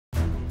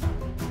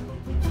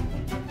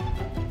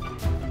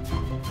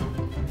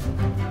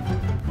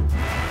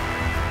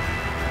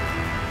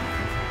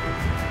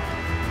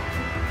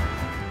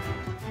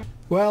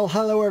Well,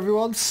 hello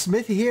everyone,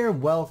 Smithy here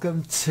and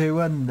welcome to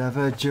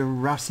another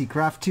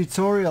JURASSICRAFT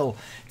tutorial.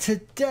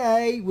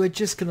 Today we're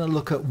just going to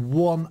look at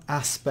one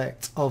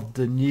aspect of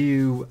the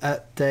new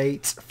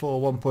update for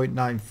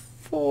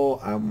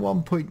 1.94 and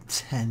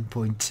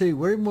 1.10.2.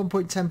 We're in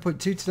 1.10.2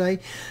 today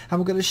and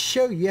we're going to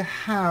show you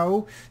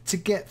how to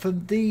get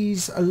from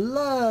these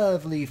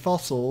lovely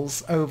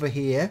fossils over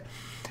here,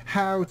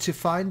 how to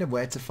find them,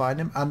 where to find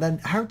them, and then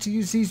how to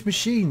use these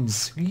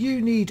machines. You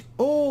need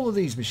all of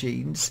these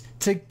machines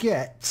to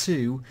get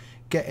to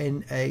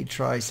getting a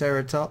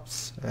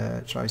Triceratops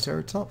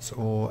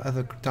or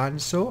other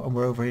dinosaur. And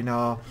we're over in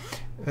our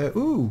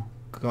ooh,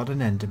 got an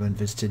Enderman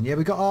visiting. Yeah,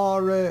 we got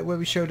our where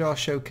we showed our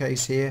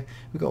showcase here.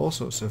 We got all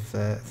sorts of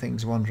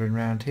things wandering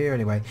around here.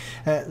 Anyway,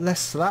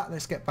 let's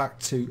get back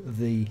to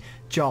the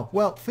job.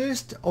 Well,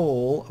 first of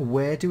all,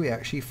 where do we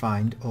actually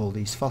find all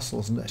these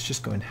fossils? And let's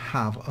just go and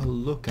have a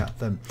look at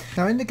them.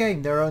 Now in the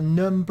game there are a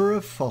number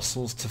of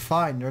fossils to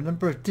find. There are a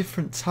number of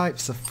different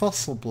types of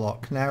fossil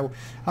block. Now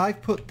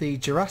I've put the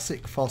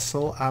Jurassic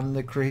fossil and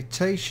the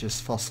Cretaceous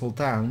fossil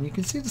down. You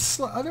can see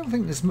I don't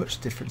think there's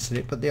much difference in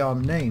it, but they are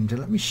named, and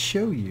let me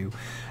show you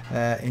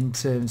in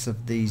terms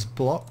of these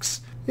blocks.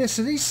 Yeah,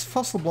 so these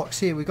fossil blocks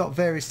here, we've got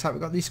various types.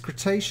 We've got these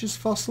Cretaceous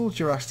fossil,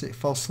 Jurassic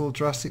fossil,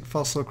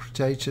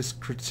 Cretaceous,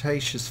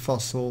 Cretaceous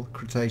fossil,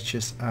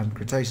 Cretaceous and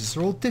Cretaceous.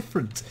 They're all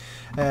different.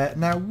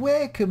 Now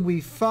where can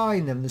we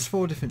find them? There's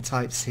 4 different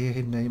types here,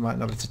 even though you might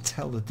not be able to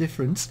tell the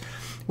difference.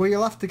 Well,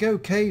 you'll have to go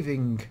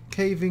caving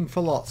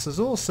for lots. There's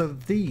also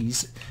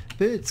these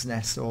bird's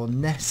nest or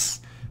nests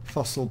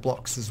fossil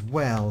blocks as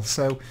well.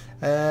 So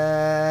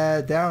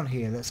down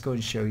here, let's go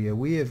and show you.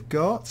 We have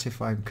got,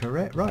 if I'm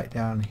correct, right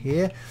down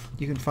here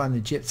you can find the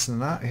gypsum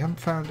and that. We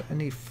haven't found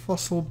any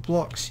fossil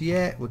blocks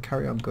yet. We'll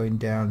carry on going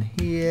down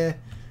here.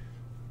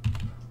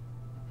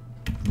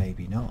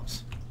 Maybe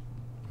not.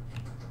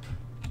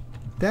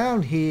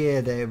 Down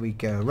here, there we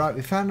go. Right,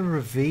 we found a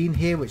ravine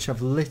here which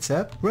I've lit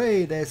up.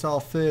 Hey, there's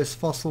our first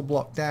fossil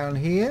block down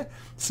here.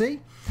 See?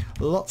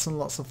 Lots and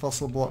lots of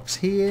fossil blocks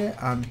here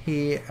and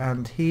here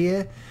and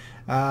here.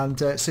 And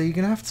so you're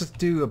going to have to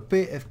do a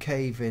bit of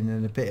caving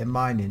and a bit of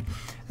mining.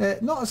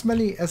 Not as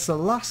many as the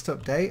last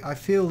update. I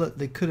feel that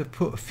they could have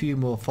put a few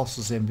more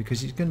fossils in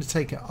because it's going to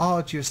take an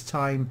arduous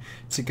time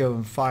to go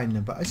and find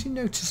them. But as you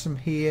notice from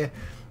here,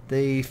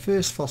 the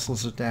first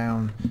fossils are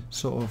down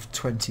sort of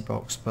 20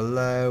 blocks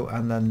below,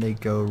 and then they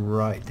go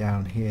right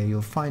down here.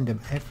 You'll find them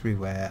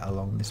everywhere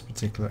along this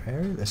particular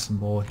area. There's some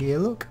more here,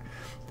 look.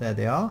 There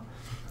they are,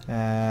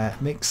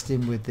 mixed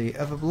in with the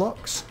other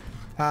blocks.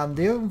 And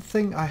the other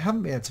thing I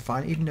haven't been able to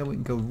find, even though we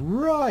can go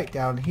right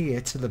down here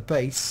to the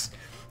base,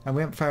 and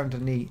we haven't found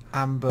any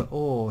amber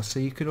ore. So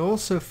you can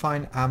also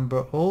find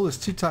amber ore. There's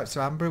 2 types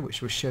of amber,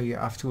 which we'll show you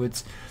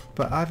afterwards,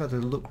 but I've had a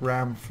look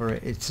round for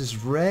it. It's as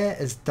rare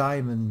as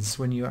diamonds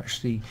when you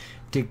actually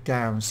dig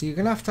down. So you're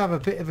going to have a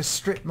bit of a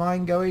strip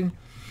mine going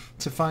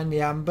to find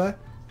the amber.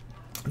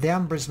 The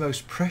amber is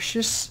most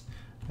precious.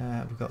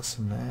 We've got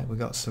some there. We've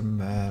got some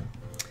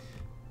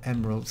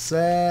emeralds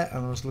there,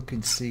 and I was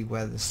looking to see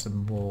where there's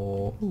some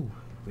more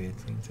weird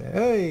things there.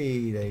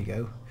 Hey, there you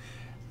go.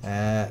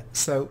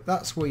 So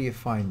that's where you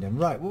find them.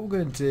 Right, what we're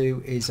going to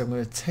do is I'm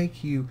going to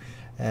take you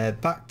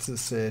back to the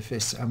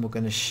surface, and we're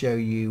going to show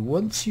you,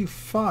 once you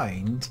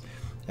find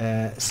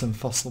some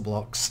fossil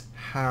blocks,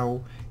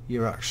 how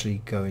you're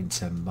actually going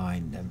to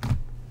mine them.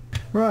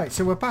 Right,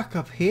 so we're back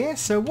up here.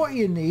 So what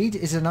you need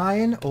is an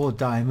iron or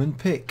diamond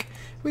pick.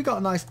 We got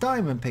a nice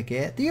diamond pick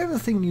here. The other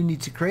thing you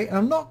need to create, and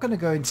I'm not going to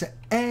go into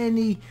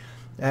any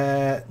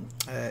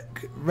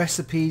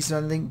recipes or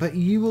anything, but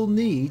you will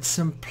need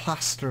some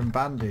plaster and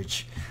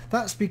bandage.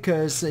 That's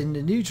because in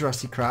the new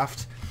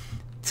JURASSICRAFT,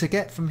 to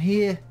get from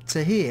here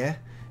to here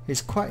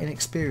is quite an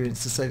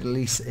experience, to say the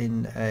least,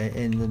 in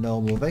the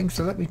normal thing.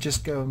 So let me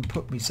just go and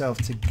put myself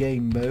to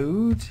game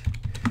mode.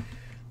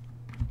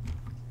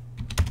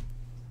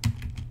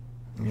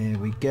 There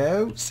we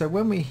go. So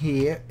when we're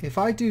here, if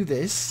I do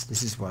this,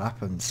 this is what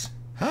happens.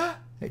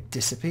 It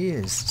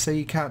disappears. So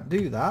you can't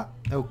do that.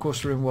 Oh, of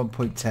course we're in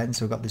 1.10,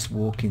 so we've got this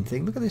walking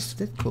thing. Look at this,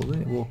 it's cool,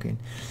 isn't it, walking?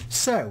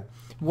 So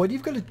what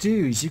you've got to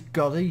do is you've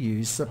got to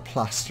use the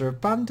plaster of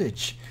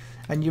bandage,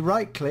 and you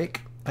right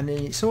click, and then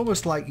it's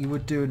almost like you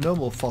would do a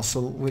normal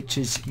fossil, which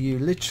is you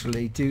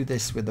literally do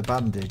this with a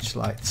bandage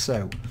like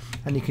so,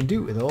 and you can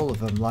do it with all of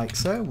them like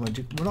so.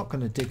 We're not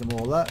going to dig them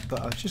all up,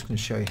 but I was just going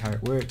to show you how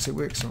it works. It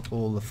works on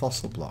all the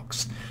fossil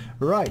blocks.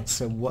 Right,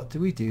 so what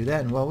do we do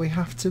then? Well, we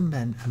have to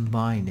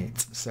mine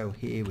it. So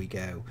here we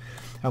go,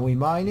 and we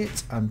mine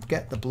it and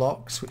get the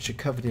blocks which are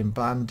covered in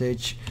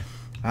bandage,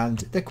 and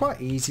they're quite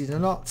easy. They're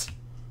not,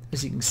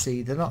 as you can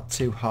see, they're not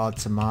too hard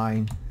to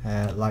mine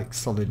like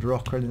solid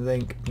rock or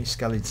anything. My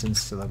skeleton's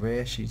still over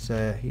here.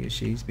 He or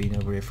she's been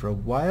over here for a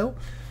while.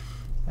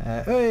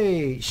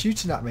 Hey,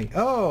 shooting at me.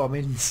 Oh, I'm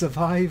in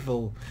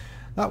survival.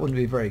 That wouldn't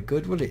be very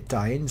good, would it?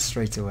 Dying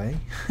straight away.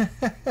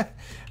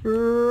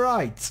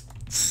 Right,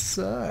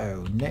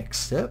 So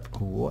next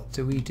up, what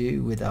do we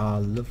do with our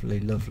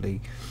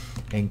lovely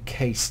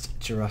encased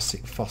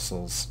Jurassic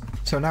fossils?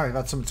 So now we've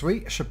had something to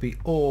eat, should be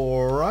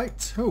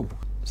alright. Oh,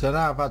 so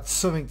now I've had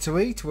something to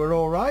eat, we're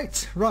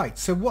alright. Right,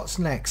 so what's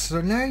next?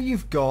 So now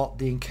you've got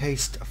the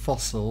encased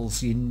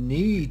fossils, you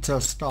need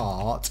to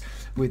start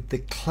with the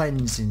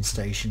cleansing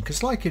station,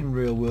 because like in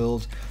real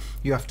world,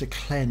 you have to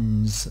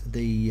cleanse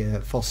the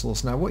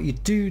fossils. Now what you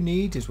do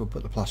need is, we'll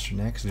put the plaster in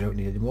there because we don't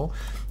need any more,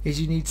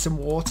 is you need some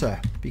water,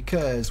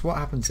 because what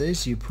happens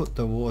is you put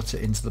the water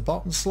into the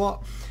bottom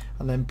slot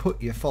and then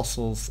put your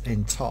fossils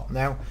in top.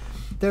 Now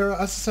there are,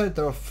 as I said,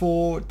 there are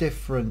 4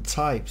 different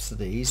types of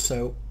these,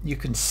 so you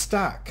can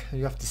stack.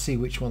 You have to see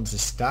which ones are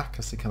stack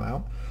as they come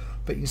out,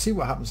 but you can see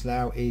what happens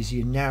now is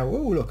you now,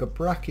 oh look, a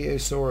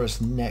Brachiosaurus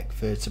neck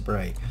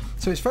vertebrae.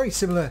 So it's very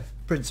similar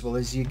principle,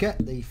 is you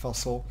get the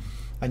fossil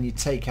and you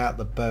take out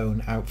the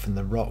bone out from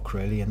the rock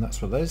really, and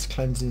that's what that is,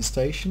 cleansing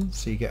station.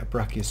 So you get a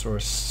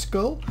Brachiosaurus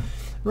skull.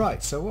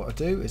 Right, so what I'll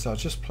do is I'll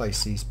just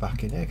place these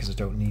back in here because I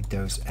don't need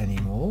those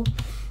anymore.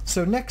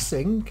 So next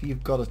thing,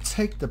 you've got to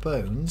take the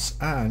bones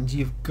and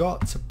you've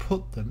got to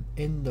put them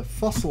in the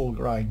fossil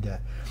grinder.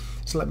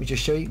 So let me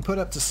just show you. You can put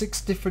up to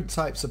 6 different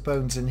types of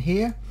bones in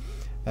here,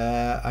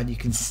 and you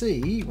can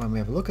see when we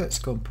have a look at it, let's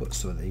go and put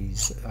some of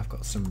these. I've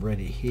got some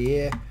ready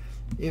here.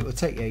 It will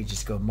take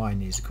ages to go and mine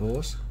these, of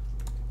course.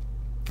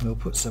 We'll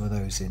put some of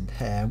those in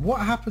here. What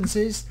happens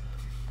is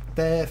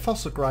the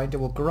fossil grinder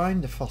will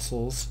grind the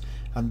fossils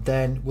and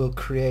then will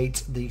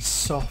create the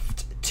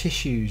soft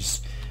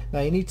tissues.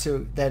 Now you need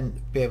to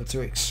then be able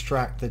to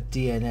extract the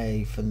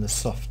DNA from the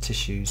soft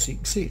tissues. So you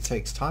can see it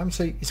takes time.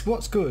 So it's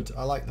what's good.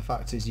 I like the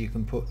fact is you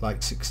can put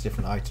like 6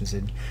 different items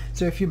in.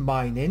 So if you're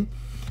mining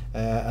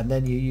and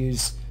then you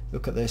use,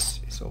 look at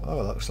this, it's all, oh,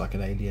 it looks like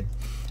an alien.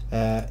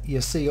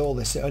 You'll see all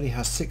this, it only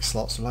has 6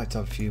 slots. I'd like to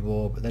have a few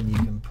more, but then you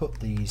can put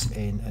these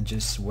in and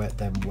just wet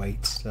them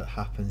weights. That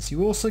happens.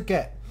 You also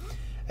get,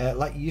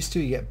 like you used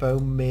to, you get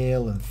bone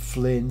meal and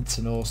flint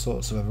and all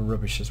sorts of other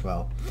rubbish as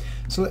well.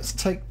 So let's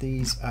take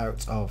these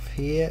out of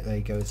here. There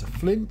you go, it's a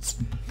flint.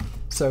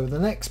 So the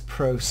next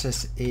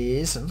process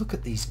is, and look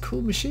at these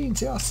cool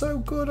machines, they are so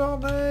good,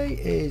 aren't they?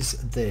 Is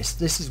this.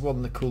 This is one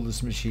of the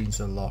coolest machines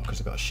in the lot,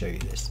 because I've got to show you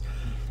this.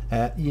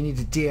 You need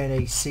a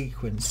DNA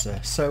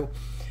sequencer. So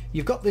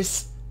you've got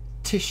this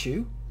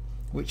tissue,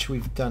 which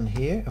we've done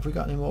here. Have we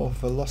got any more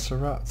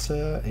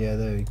Velociraptor? Yeah,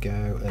 there we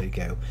go, there you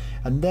go.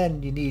 And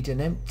then you need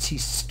an empty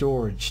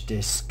storage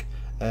disk.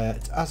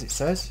 As it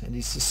says, it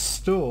needs to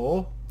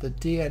store the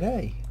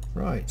DNA.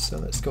 Right, so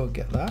let's go and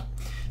get that.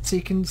 So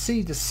you can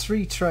see there's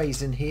 3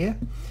 trays in here.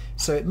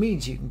 So it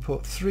means you can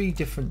put 3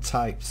 different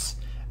types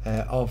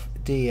of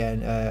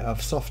DNA,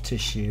 of soft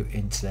tissue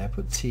into there.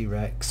 Put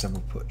T-Rex and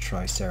we'll put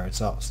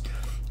Triceratops.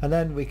 And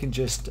then we can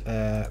just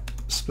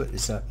split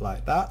this up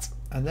like that,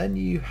 and then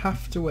you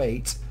have to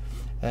wait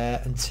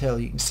until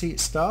you can see it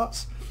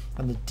starts,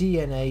 and the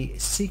DNA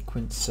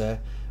sequencer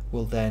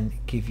will then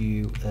give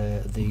you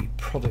the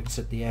products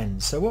at the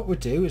end. So what we'll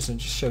do is, I'll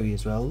just show you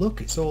as well,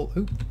 look, it's all,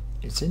 ooh,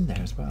 it's in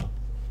there as well.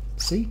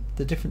 See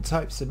the different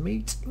types of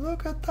meat,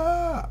 look at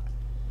that,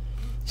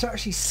 it's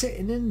actually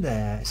sitting in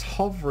there, it's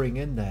hovering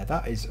in there.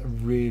 That is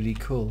really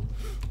cool,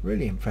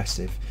 really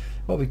impressive.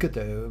 What we could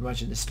do,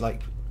 imagine this,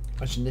 like,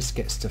 imagine this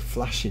gets to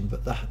flashing,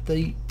 but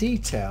the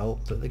detail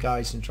that the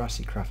guys in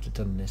JURASSICRAFT have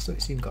done in this, so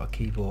it's even got a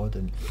keyboard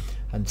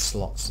and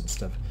slots and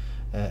stuff.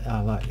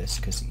 I like this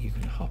because you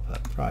can hop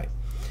up. Right,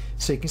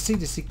 so you can see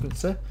the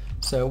sequencer.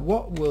 So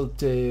what we'll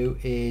do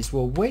is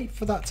we'll wait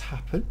for that to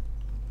happen,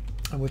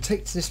 and we'll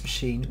take to this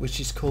machine which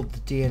is called the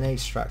DNA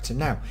extractor.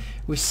 Now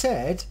we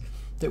said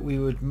that we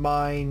would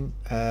mine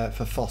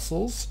for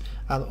fossils,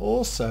 and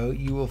also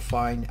you will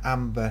find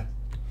amber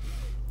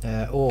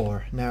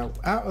ore. Now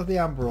out of the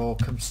amber ore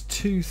comes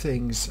 2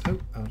 things. Oh,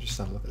 I'll just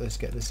have a look at this,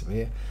 get this over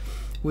here.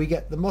 We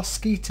get the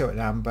mosquito in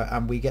amber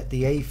and we get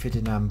the aphid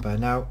in amber.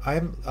 Now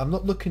I'm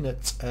not looking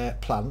at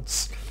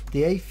plants.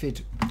 The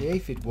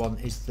aphid one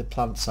is the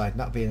plant side, and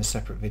that'll be in a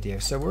separate video.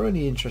 So we're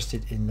only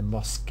interested in the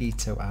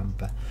mosquito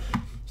amber.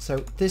 So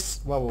this,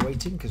 while we're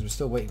waiting, because we're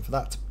still waiting for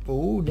that to,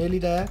 oh, nearly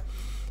there.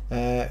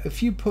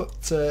 If you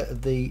put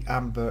the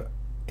amber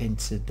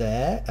into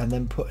there and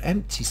then put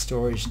empty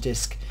storage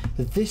disk,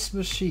 this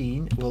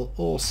machine will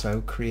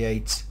also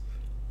create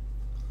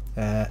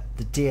the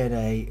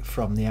DNA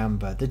from the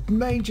amber. The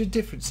major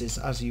differences,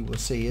 as you will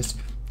see, is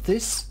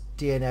this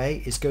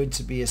DNA is going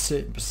to be a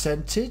certain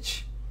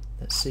percentage.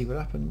 Let's see what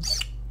happens.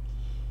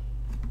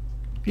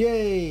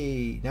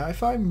 Yay! Now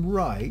if I'm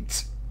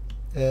right,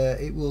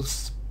 it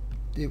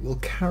will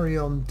carry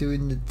on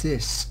doing the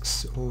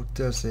discs, or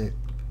does it?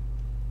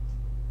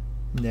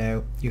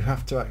 No, you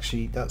have to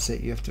actually, that's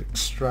it, you have to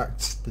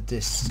extract the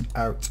discs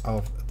out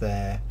of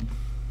there,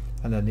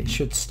 and then it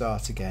should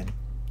start again.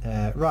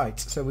 Right,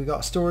 so we got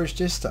a storage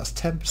disk, that's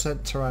 10%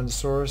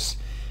 Tyrannosaurus,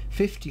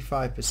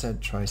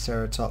 55%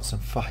 Triceratops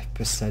and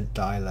 5%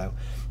 Dilo.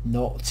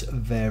 Not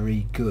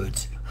very good.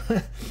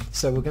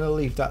 So we're going to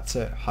leave that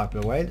to hyper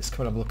away. Let's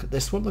come and have a look at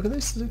this one. Look at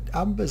this,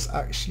 amber's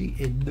actually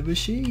in the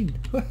machine.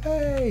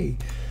 Hey!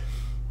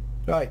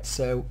 Right,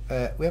 so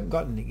we haven't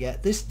gotten it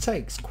yet. This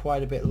takes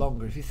quite a bit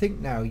longer. If you think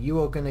now,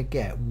 you are going to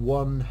get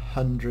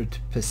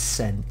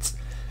 100%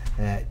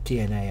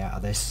 DNA out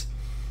of this.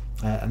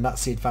 And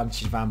that's the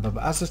advantage of amber.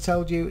 But as I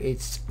told you,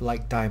 it's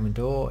like diamond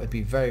ore. It'd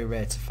be very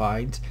rare to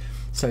find.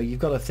 So you've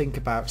got to think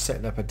about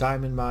setting up a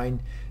diamond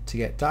mine to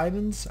get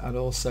diamonds, and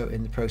also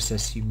in the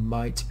process you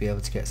might be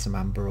able to get some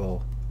amber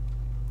ore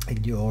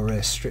in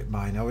your strip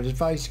mine. I would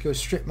advise you go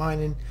strip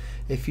mining.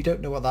 If you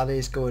don't know what that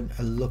is, go and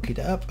look it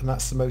up, and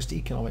that's the most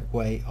economic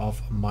way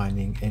of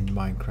mining in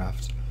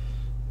Minecraft.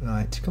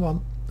 Right, come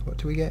on. What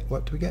do we get?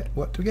 What do we get?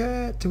 What do we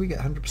get? Do we get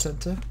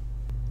 100%?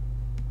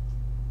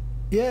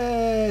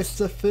 Yes,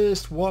 the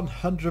first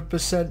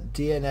 100%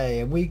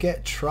 DNA, and we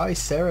get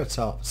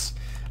Triceratops.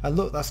 And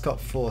look, that's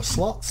got 4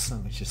 slots.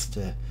 That was just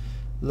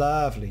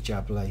lovely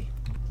jubbly.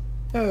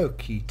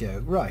 Okie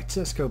doke. Right,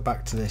 let's go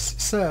back to this.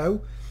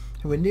 So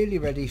we're nearly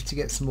ready to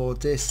get some more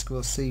discs.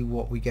 We'll see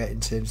what we get in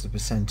terms of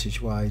percentage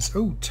wise.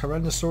 Oh,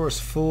 Tyrannosaurus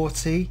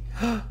 40.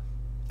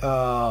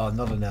 Oh,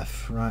 not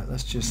enough. Right,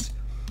 let's just...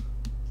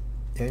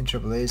 The only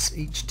trouble is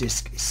each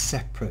disc is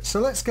separate. So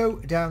let's go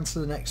down to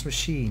the next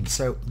machine.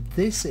 So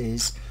this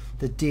is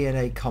the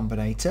DNA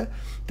combinator.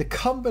 The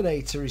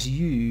combinator is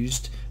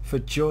used for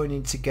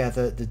joining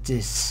together the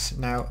discs.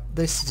 Now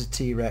this is a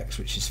T-Rex,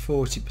 which is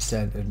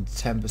 40% and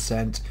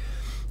 10%.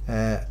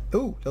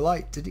 Oh, the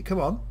light, did it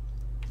come on?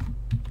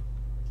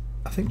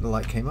 I think the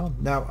light came on.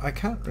 Now I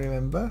can't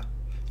remember.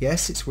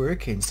 Yes, it's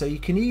working. So you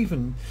can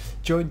even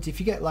join,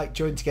 if you get like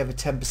joined together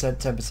 10%,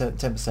 10%,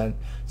 10%.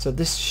 So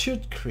this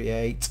should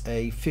create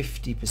a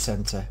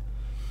 50%er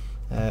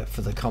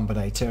for the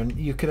combinator, and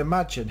you can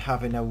imagine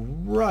having a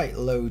right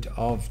load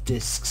of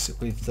discs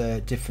with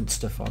different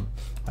stuff on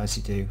as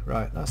you do.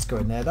 Right, that's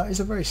going there. That is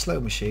a very slow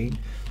machine.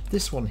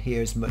 This one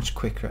here is much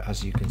quicker,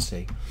 as you can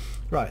see.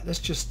 Right, let's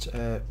just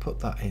put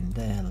that in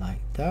there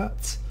like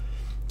that.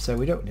 So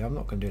we don't. I'm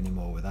not going to do any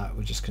more with that.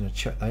 We're just going to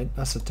check that in.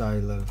 That's a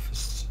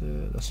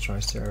Dilophosaurus. That's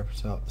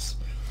Triceratops.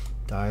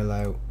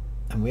 Dilo,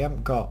 and we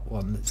haven't got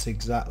one that's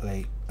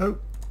exactly. Oh,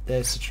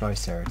 there's the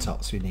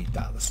Triceratops. We need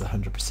that. That's the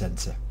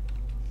 100%er.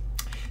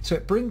 So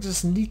it brings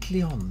us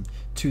neatly on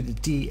to the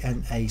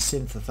DNA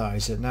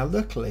synthesizer. Now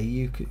luckily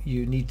you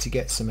need to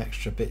get some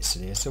extra bits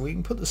in here, so we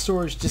can put the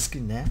storage disk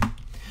in there,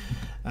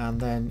 and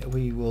then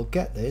we will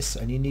get this.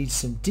 And you need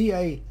some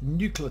DNA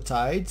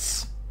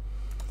nucleotides,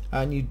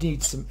 and you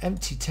need some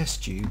empty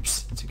test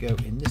tubes to go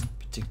in this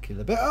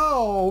particular bit.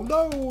 Oh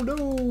no,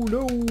 no,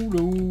 no,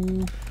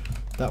 no,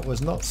 that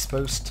was not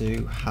supposed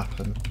to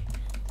happen.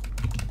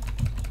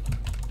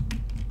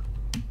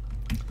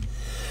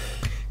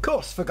 Of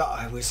course, forgot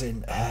I was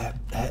in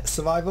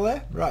survival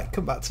there. Right,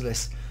 come back to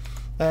this.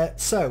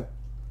 So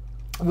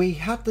we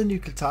had the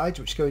nucleotides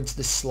which go into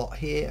this slot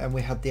here, and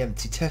we had the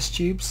empty test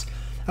tubes.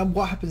 And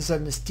what happens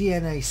then, this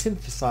DNA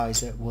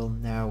synthesizer will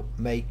now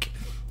make...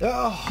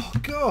 Oh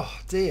god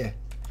dear.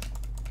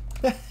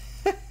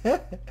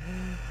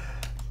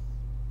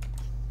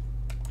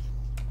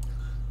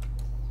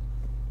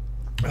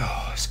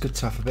 Oh, it's good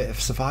to have a bit of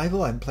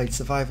survival. I haven't played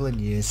survival in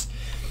years.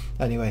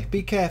 Anyway,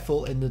 be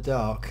careful in the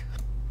dark.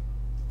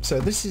 So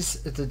this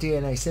is the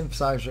DNA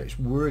synthesizer. It's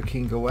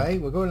working away.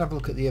 We're going to have a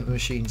look at the other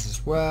machines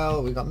as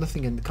well. We've got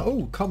nothing in the...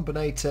 Oh,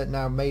 combinator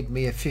now made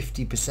me a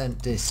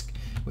 50% disc,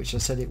 which I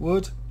said it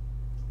would.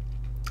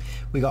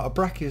 We got a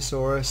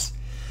Brachiosaurus,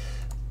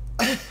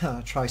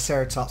 a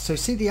Triceratops. So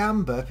see, the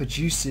amber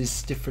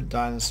produces different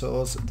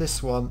dinosaurs.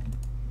 This one,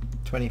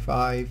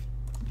 25.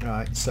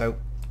 Right, so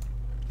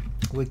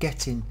we're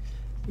getting...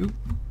 Oop,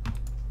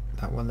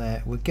 that one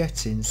there. We're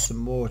getting some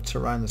more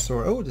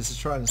Tyrannosaurus. Oh, there's a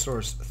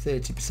Tyrannosaurus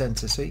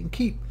 30%er, so you can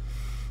keep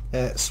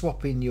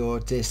swapping your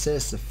discs.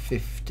 There's the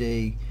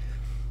 50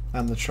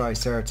 and the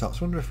Triceratops.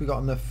 Wonder if we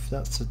got enough.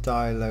 That's a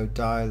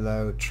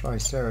Dilo,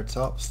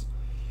 Triceratops.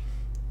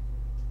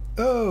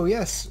 Oh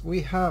yes,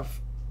 we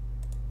have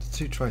the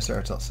 2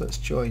 Triceratops. Let's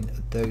join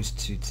those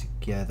 2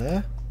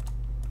 together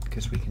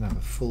because we can have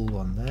a full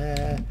one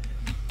there.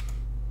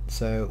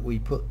 So we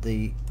put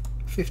the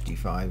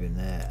 55 in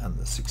there and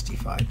the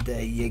 65.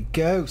 There you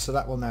go. So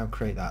that will now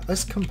create that.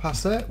 Let's come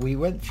past that. We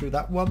went through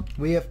that one.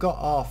 We have got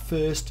our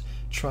first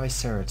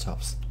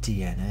Triceratops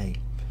DNA.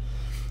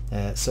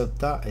 So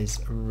that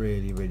is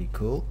really, really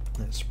cool.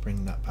 Let's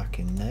bring that back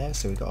in there.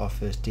 So we've got our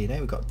first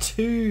DNA. We've got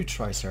 2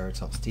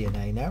 Triceratops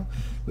DNA now,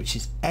 which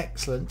is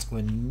excellent.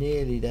 We're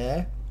nearly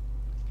there.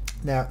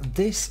 Now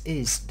this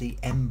is the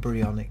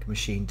embryonic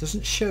machine.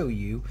 Doesn't show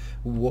you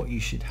what you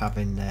should have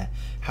in there.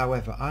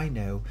 However, I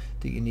know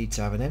that you need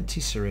to have an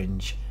empty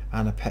syringe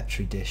and a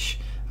petri dish,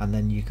 and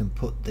then you can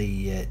put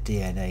the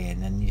DNA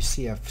in. And you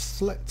see I've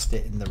selected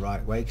it in the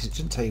right way because it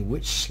doesn't tell you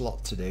which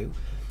slot to do.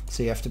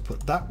 So you have to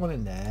put that one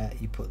in there,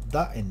 you put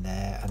that in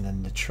there, and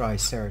then the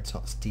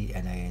Triceratops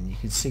DNA. And you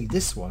can see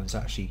this one is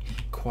actually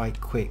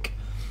quite quick,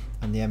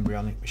 and the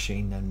embryonic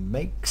machine then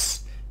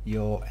makes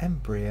your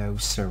embryo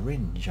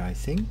syringe, I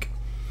think.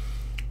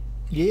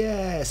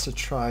 Yes, a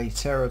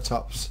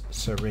Triceratops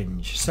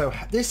syringe. So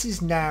this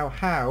is now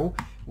how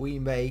we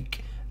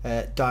make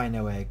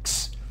dino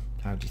eggs.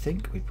 How do you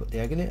think? We put the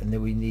egg in it, and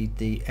then we need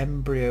the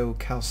embryo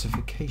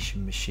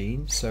calcification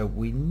machine. So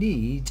we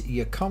need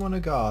your common or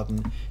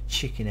garden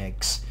chicken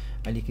eggs.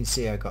 And you can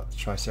see I got the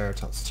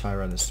Triceratops,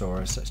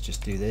 Tyrannosaurus. Let's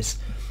just do this.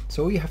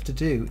 So all you have to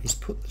do is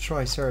put the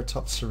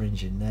Triceratops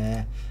syringe in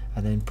there,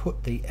 and then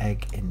put the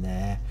egg in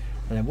there.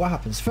 And then what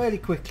happens fairly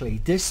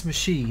quickly, this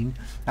machine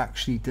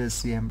actually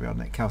does the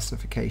embryonic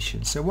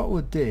calcification. So what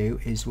we'll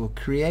do is we'll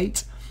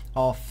create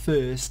our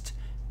first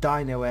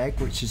dino egg,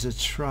 which is a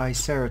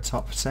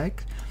Triceratops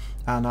egg,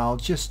 and I'll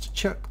just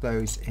chuck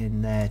those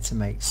in there to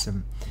make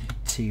some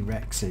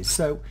T-Rexes.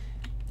 So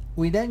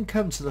we then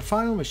come to the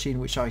final machine,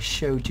 which I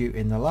showed you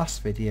in the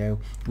last video,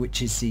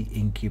 which is the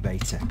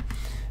incubator.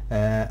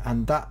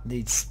 And that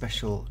needs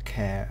special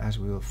care, as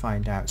we will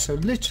find out. So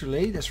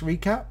literally, let's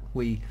recap.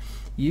 We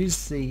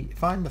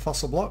find the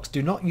fossil blocks.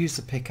 Do not use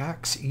the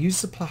pickaxe,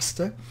 use the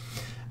plaster.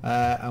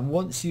 And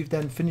once you've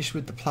then finished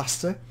with the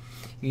plaster,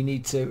 you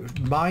need to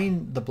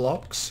mine the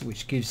blocks,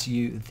 which gives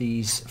you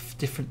these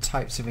different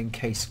types of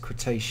encased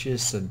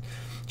Cretaceous and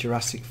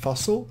Jurassic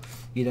fossil.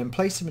 You then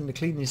place them in the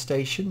cleaning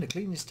station. The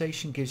cleaning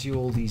station gives you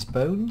all these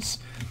bones.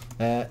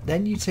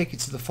 Then you take it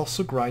to the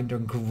fossil grinder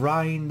and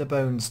grind the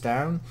bones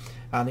down,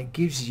 and it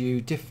gives you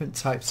different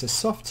types of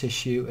soft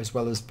tissue as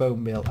well as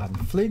bone meal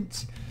and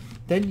flint.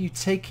 Then you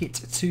take it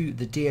to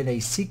the DNA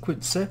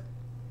sequencer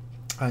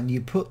and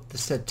you put the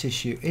said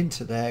tissue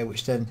into there,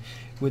 which then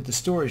with the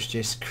storage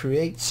disk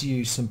creates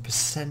you some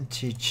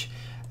percentage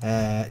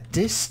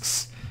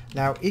discs.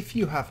 Now if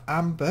you have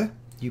amber,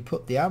 you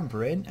put the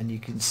amber in, and you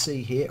can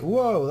see here,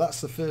 whoa,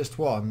 that's the first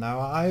one. Now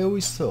I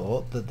always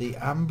thought that the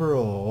amber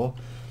ore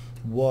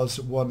was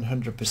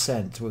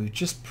 100%. We've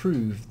just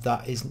proved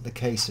that isn't the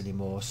case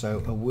anymore,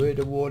 so a word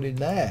of warning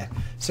there.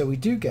 So we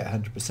do get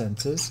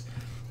 100%ers,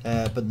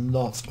 but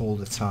not all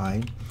the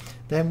time.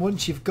 Then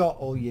once you've got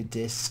all your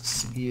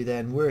discs, you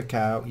then work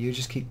out, you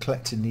just keep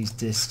collecting these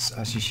discs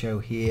as you show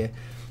here,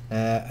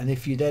 and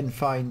if you then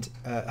find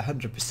a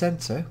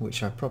 100%er,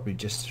 which I probably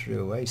just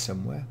threw away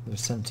somewhere,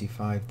 there's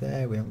 75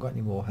 there, we haven't got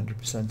any more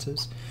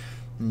 100%ers.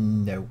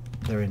 No,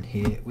 they're in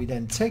here. We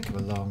then take them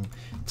along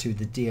to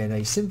the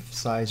DNA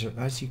synthesizer, and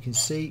as you can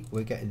see,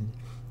 we're getting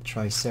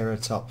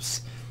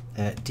Triceratops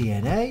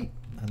DNA,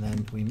 and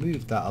then we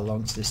move that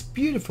along to this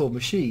beautiful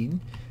machine.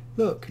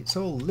 Look, it's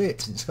all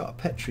lit and it's got a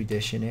petri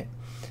dish in it,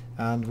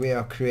 and we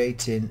are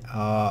creating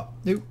our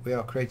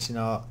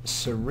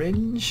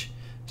syringe.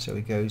 So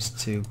it goes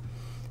to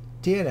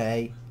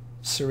DNA,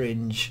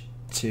 syringe,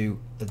 to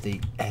the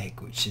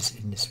egg, which is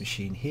in this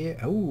machine here.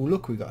 Oh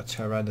look, we've got a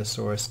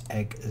Tyrannosaurus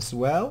egg as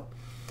well.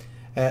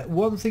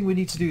 One thing we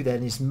need to do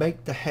then is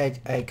make the head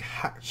egg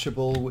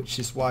hatchable, which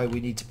is why we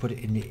need to put it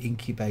in the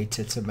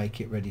incubator to make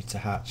it ready to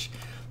hatch.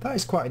 That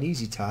is quite an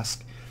easy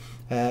task.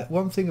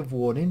 One thing of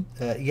warning,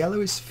 yellow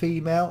is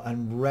female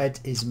and red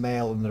is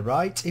male on the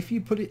right. If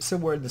you put it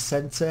somewhere in the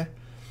center,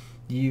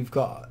 you've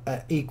got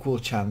an equal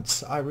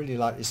chance. I really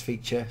like this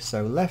feature.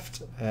 So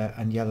left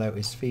and yellow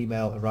is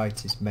female,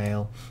 right is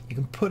male. You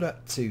can put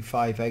up to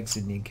 5 eggs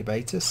in the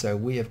incubator. So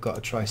we have got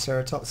a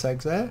Triceratops egg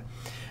there.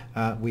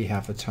 We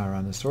have a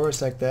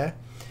Tyrannosaurus egg there.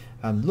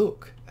 And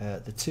look,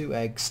 the 2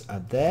 eggs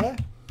are there.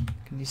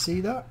 Can you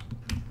see that?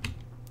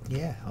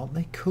 Yeah, aren't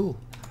they cool?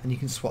 And you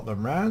can swap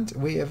them around.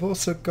 We have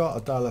also got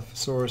a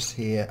Dilophosaurus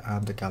here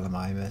and a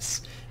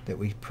Gallimimus that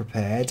we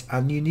prepared.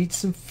 And you need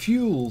some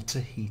fuel to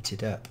heat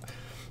it up.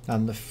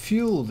 And the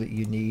fuel that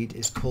you need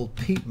is called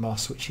peat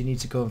moss, which you need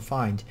to go and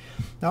find.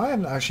 Now I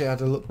haven't actually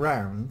had a look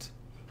round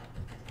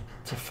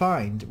to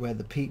find where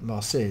the peat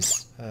moss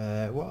is.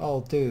 What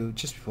I'll do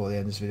just before the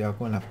end of this video, I'll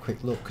go and have a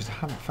quick look because I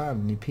haven't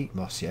found any peat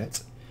moss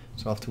yet,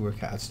 so I'll have to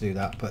work out how to do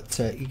that. But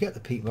you get the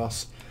peat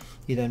moss,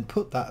 you then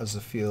put that as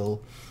a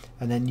fuel,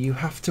 and then you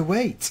have to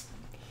wait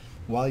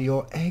while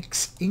your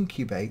eggs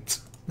incubate.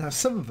 Now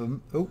some of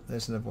them, oh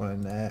there's another one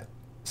in there,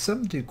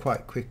 some do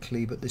quite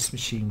quickly, but this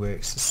machine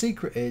works. The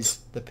secret is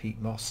the peat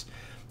moss.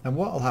 And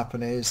what will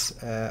happen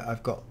is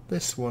I've got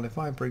this one. If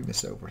I bring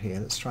this over here,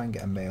 let's try and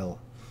get a male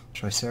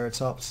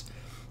Triceratops.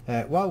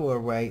 While we're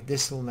away,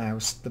 this will now,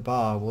 the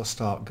bar will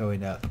start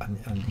going up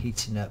and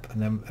heating up,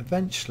 and then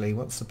eventually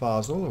once the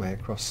bar's all the way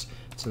across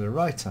to the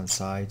right hand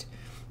side,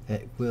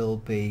 it will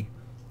be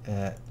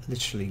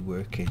literally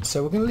working.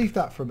 So we're going to leave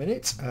that for a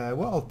minute.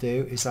 What I'll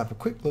do is have a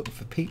quick look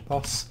for peat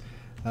moss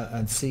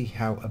and see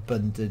how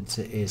abundant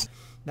it is.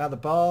 Now the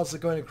bars are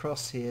going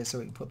across here, so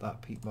we can put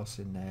that peat moss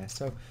in there.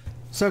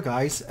 So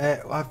guys,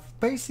 I've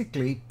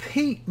basically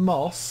peat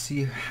moss.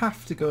 You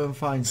have to go and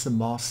find some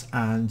moss,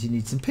 and you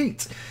need some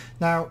peat.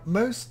 Now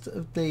most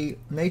of the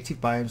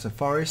native biomes are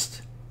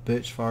forest,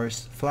 birch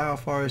forest, flower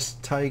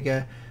forest,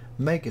 taiga,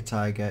 mega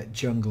taiga,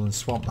 jungle and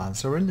swampland.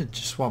 So we're in the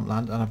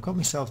swampland, and I've got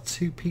myself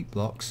 2 peat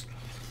blocks,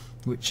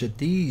 which are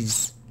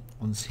these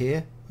ones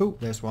here. Oh,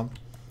 there's one.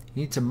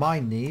 You need to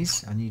mine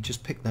these, and you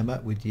just pick them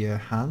up with your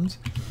hand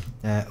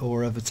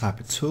or other type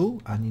of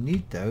tool, and you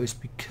need those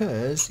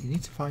because you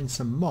need to find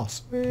some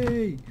moss.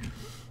 Whee!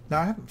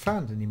 Now I haven't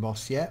found any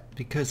moss yet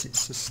because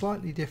it's a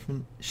slightly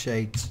different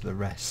shade to the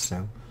rest,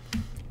 so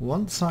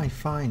once I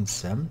find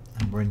some,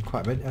 and we're in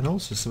quite a bit, and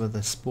also some of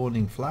the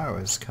spawning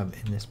flowers come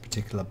in this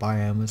particular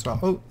biome as well.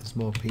 Oh, there's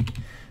more peat.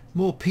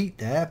 More peat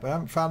there, but I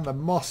haven't found the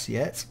moss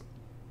yet.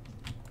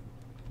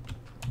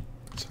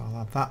 So I'll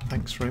have that,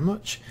 thanks very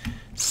much.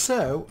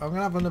 So I'm going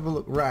to have another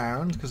look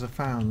round because I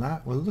found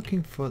that. We're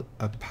looking for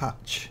a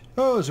patch.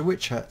 Oh, there's a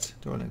witch hut.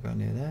 Don't want to go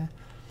near there.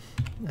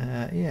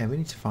 Yeah, we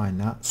need to find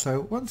that.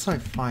 So once I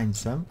find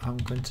some, I'm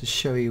going to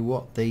show you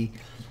what the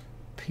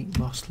peat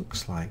moss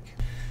looks like.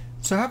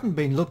 So having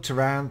been looked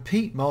around,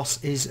 peat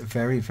moss is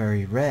very,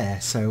 very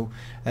rare. So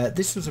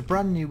this was a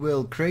brand new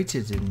world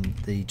created in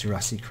the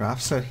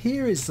Jurassicraft. So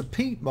here is the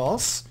peat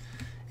moss.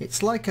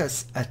 It's like a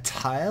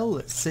tile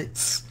that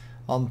sits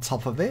on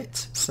top of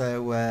it.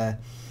 So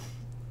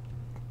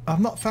I've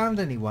not found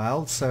any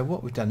wild. So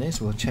what we've done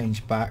is we'll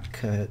change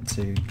back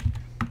to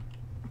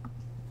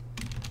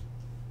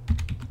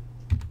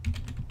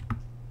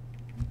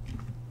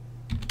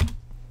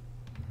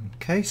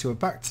okay, so we're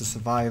back to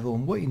survival,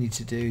 and what you need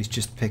to do is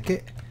just pick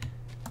it.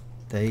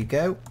 There you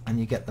go, and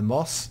you get the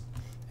moss.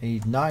 You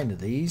need 9 of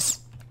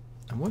these,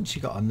 and once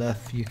you've got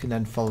enough, you can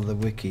then follow the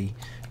wiki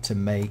to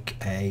make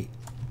a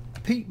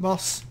peat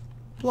moss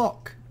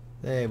block.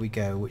 There we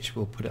go, which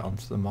we'll put it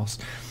onto the moss.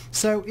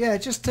 So yeah,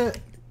 just a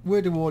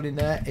word of warning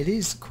there, it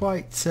is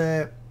quite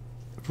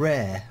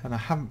rare, and I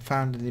haven't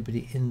found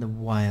anybody in the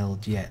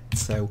wild yet.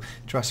 So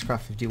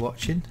JURASSICRAFT, if you're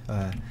watching,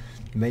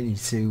 you may need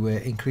to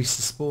increase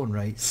the spawn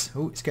rates.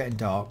 Oh, it's getting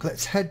dark.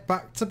 Let's head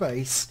back to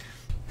base.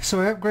 So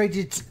I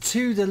upgraded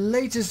to the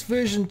latest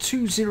version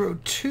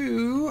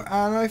 2.02,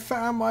 and I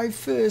found my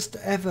first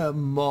ever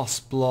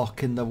moss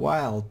block in the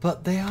wild,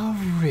 but they are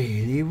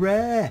really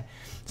rare.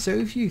 So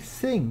if you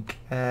think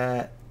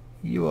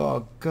you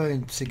are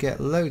going to get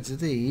loads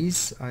of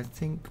these, I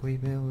think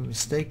we've made a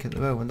mistake at the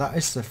moment. That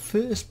is the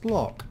first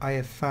block I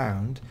have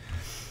found,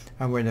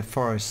 and we're in a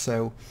forest.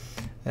 So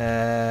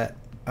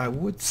I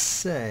would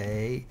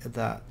say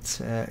that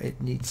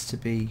it needs to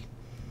be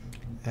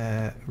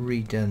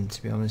redone,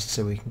 to be honest,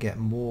 so we can get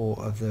more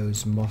of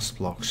those moss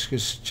blocks,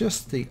 because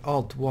just the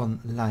odd one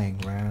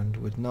lying around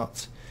would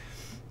not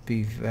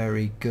be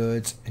very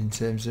good in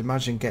terms of,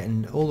 imagine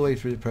getting all the way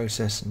through the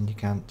process and you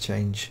can't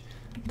change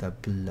the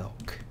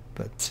block.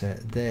 But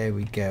there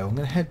we go. I'm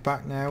going to head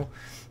back now.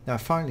 Now I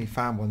finally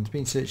found one. I've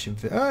been searching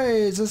for,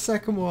 hey, it's a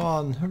second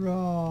one,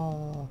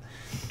 hurrah!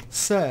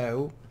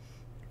 So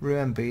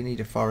remember, you need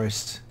a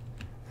forest,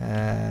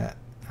 yeah,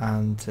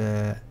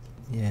 there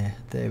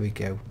we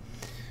go.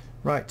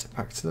 Right,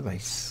 back to the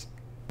base.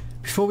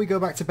 Before we go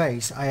back to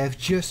base, I have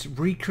just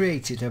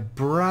recreated a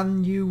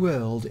brand new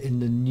world in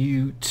the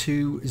new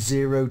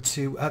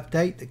 2.02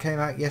 update that came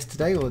out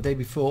yesterday or the day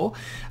before,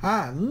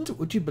 and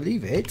would you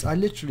believe it, I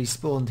literally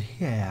spawned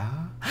here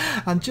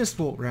and just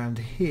walked around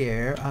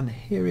here, and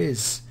here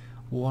is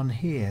one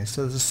here.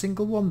 So there's a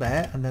single one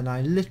there, and then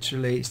I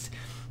literally,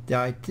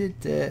 yeah, I did,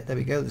 there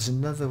we go, there's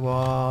another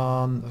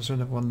one, there's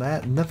another one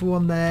there, another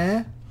one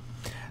there,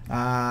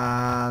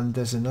 and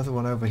there's another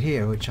one over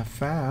here which I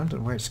found,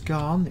 and where it's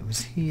gone, it was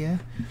here.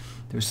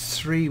 There was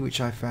 3 which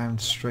I found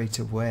straight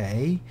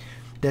away.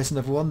 There's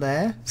another one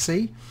there,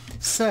 see?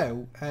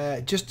 So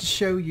just to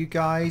show you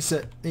guys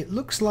that it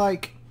looks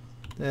like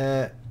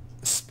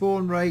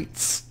spawn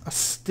rates are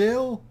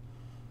still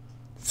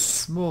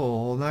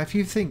small. Now if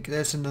you think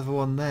there's another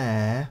one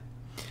there,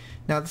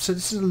 now so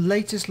this is the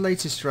latest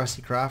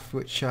Jurassicraft,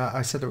 which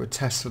I said I would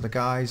test for the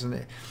guys,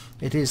 and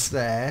it is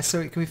there, so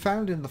it can be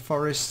found in the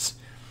forests,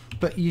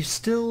 but you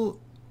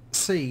still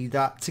see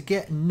that to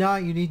get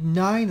 9, you need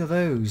 9 of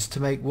those to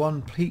make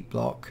one peat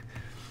block,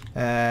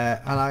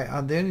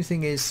 and the only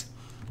thing is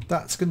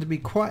that's going to be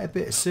quite a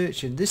bit of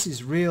searching. This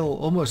is real,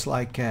 almost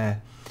like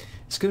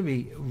it's going to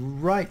be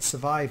right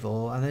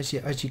survival, and as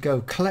you go,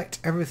 collect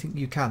everything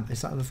you can.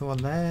 Is that another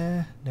one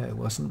there? No, it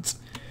wasn't.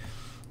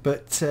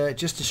 But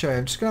just to show you,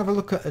 I'm just going to have a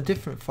look at a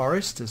different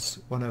forest. There's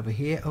one over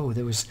here. Oh,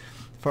 there was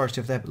forest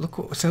over there, but look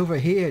what's over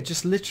here,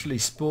 just literally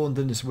spawned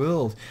in this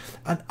world.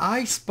 An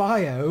ice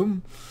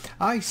biome,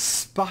 ice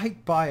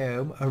spike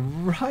biome,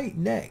 right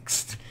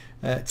next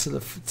to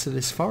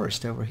this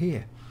forest over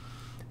here.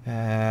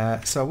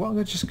 So what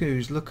I'm just going to do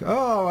is look,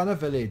 oh, and a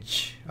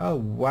village. Oh,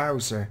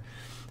 wowzer.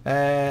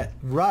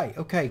 Right,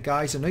 okay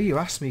guys, I know you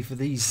asked me for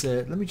these,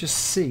 let me just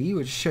see,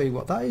 we'll just show you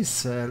what that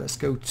is. Let's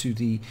go to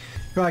the,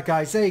 right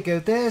guys, there you go,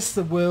 there's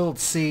the world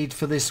seed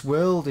for this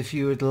world if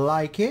you would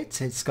like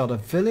it. It's got a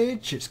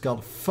village, it's got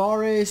a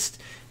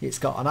forest, it's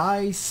got an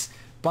ice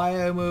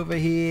biome over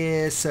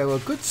here, so a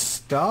good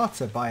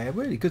starter biome,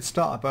 really good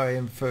starter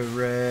biome for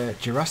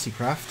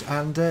Jurassicraft,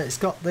 and it's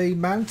got the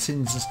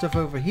mountains and stuff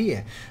over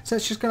here. So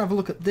let's just go and have a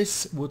look at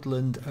this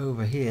woodland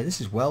over here.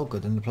 This is well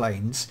good in the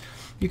plains.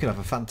 You could have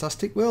a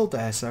fantastic world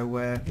there, so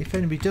if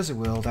anybody does a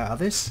world out of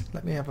this,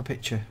 let me have a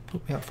picture,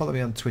 put me up, follow me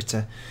on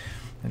Twitter,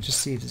 and just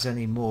see if there's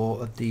any more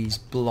of these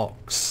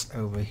blocks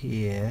over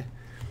here.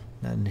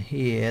 And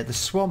here, the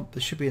swamp,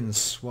 there should be in the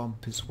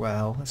swamp as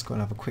well. Let's go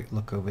and have a quick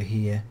look over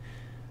here.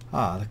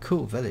 Ah, the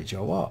cool village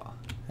or what?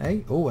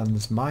 Hey, oh, and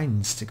there's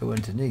mines to go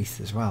underneath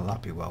as well.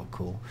 That'd be well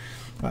cool.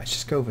 Right, let's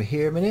just go over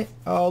here a minute.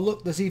 Oh,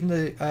 look, there's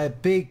even a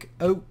big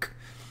oak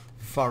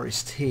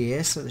forest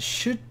here, so there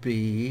should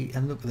be,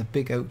 and look at the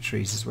big oak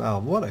trees as well.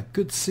 What a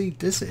good seed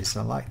this is.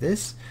 I like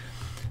this.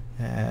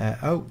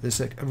 Oh, there's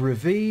a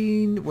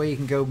ravine where you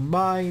can go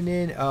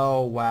mining.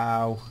 Oh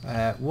wow,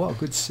 what a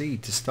good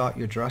seed to start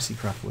your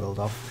Jurassicraft world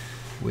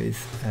off with.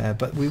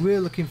 But we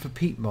were looking for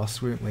peat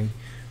moss, weren't we?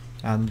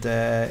 And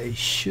it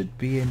should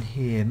be in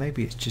here.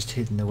 Maybe it's just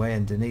hidden away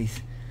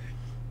underneath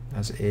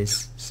as it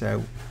is.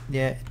 So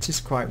yeah, it is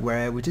quite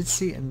rare. We did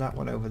see it in that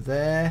one over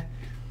there.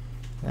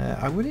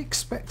 I would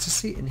expect to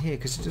see it in here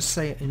because it does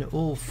say it in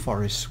all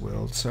forest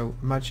world. So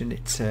imagine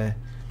it. I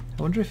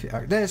wonder if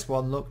it, there's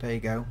one. Look, there you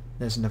go.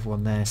 There's another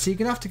one there. So you're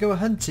gonna have to go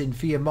hunting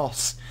for your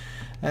moss.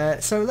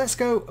 So let's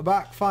go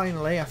back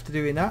finally after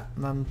doing that.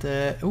 And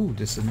oh,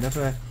 there's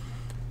another.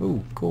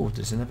 Oh, God,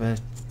 there's another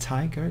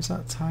tiger. Is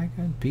that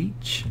tiger?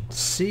 Beach,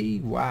 sea.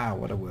 Wow,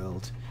 what a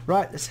world.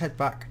 Right, let's head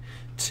back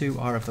to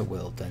our other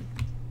world then.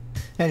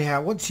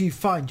 Anyhow, once you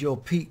find your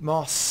peat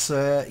moss,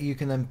 you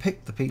can then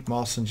pick the peat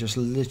moss and just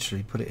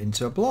literally put it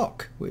into a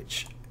block,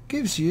 which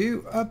gives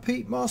you a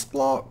peat moss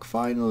block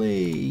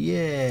finally.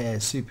 Yeah,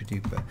 super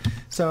duper.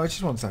 So I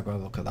just wanted to have a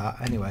look at that.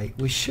 Anyway,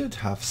 we should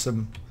have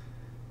some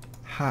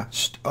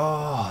hatched.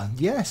 Oh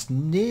yes,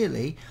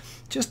 nearly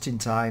just in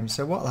time.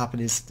 So what will happen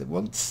is that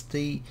once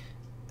the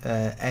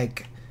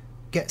egg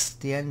gets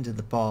to the end of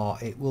the bar,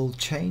 it will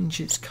change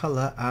its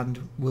colour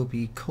and will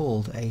be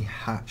called a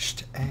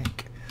hatched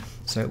egg.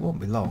 So it won't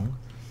be long,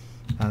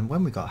 and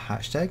when we got a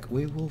hatched egg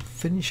we will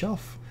finish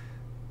off.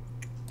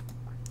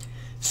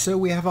 So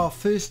we have our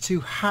first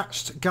two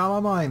hatched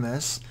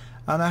Gallimimus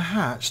and a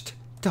hatched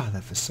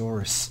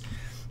Dilophosaurus.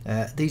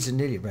 These are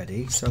nearly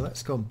ready, so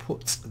let's go and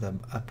put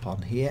them up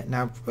on here.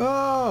 Now,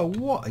 oh,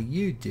 what are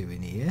you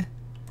doing here?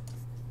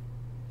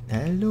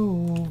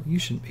 Hello, you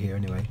shouldn't be here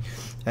anyway.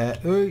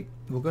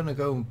 We're going to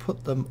go and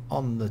put them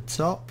on the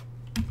top.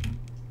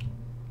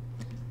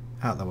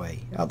 Out the way,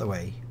 out the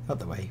way, out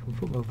the way. We'll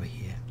put them over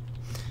here.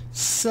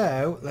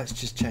 So let's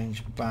just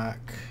change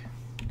back.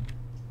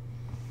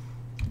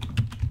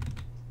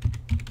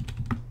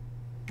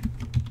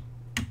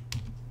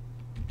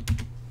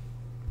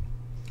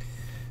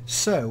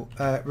 So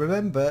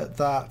remember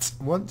that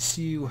once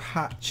you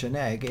hatch an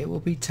egg it will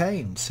be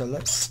tamed. So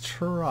let's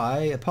try,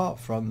 apart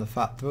from the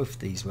fact that both of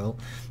these will,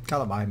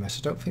 Gallimimus,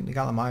 I don't think the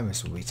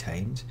Gallimimus will be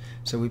tamed.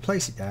 So we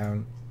place it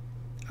down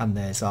and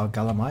there's our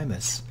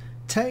Gallimimus.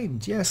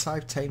 Tamed, yes,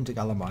 I've tamed a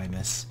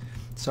Gallimimus.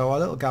 So our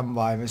little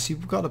Gallimimus,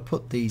 you've got to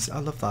put these, I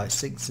love that, it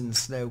sinks in the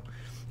snow.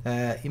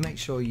 You make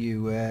sure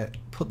you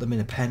put them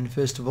in a pen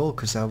first of all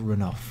because they'll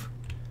run off.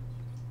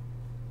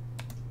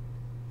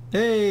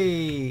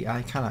 Hey,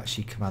 I can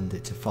actually command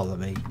it to follow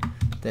me.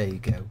 There you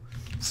go.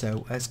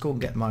 So let's go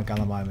and get my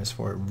Gallimimus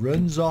before it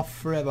runs off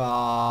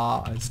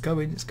forever. It's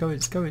going, it's going,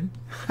 it's going.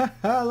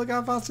 Look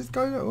how fast it's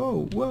going.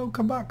 Oh, whoa,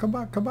 come back, come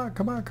back, come back,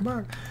 come back, come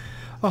back.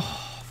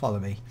 Oh, follow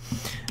me.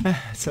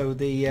 So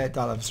the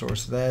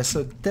Dilophosaurus there.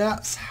 So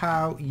that's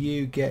how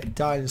you get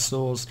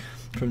dinosaurs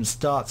from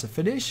start to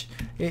finish.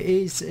 It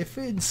is, if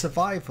in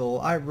survival,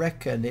 I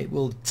reckon it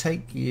will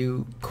take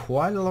you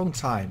quite a long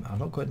time. I'm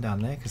not going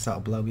down there because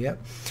that'll blow me up,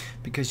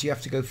 because you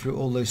have to go through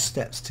all those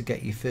steps to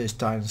get your first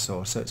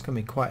dinosaur. So it's going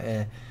to be quite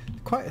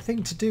a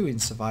thing to do in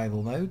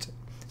survival mode.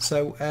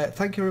 So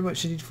thank you very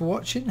much indeed for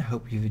watching. I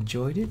hope you've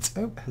enjoyed it.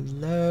 Oh,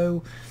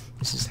 hello.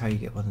 This is how you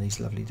get one of these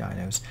lovely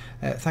dinos.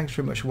 Thanks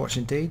very much for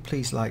watching indeed.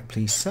 Please like,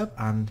 please sub,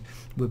 and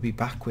we'll be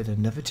back with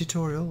another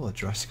tutorial or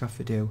Jurassic Craft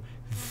video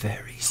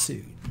very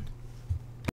soon.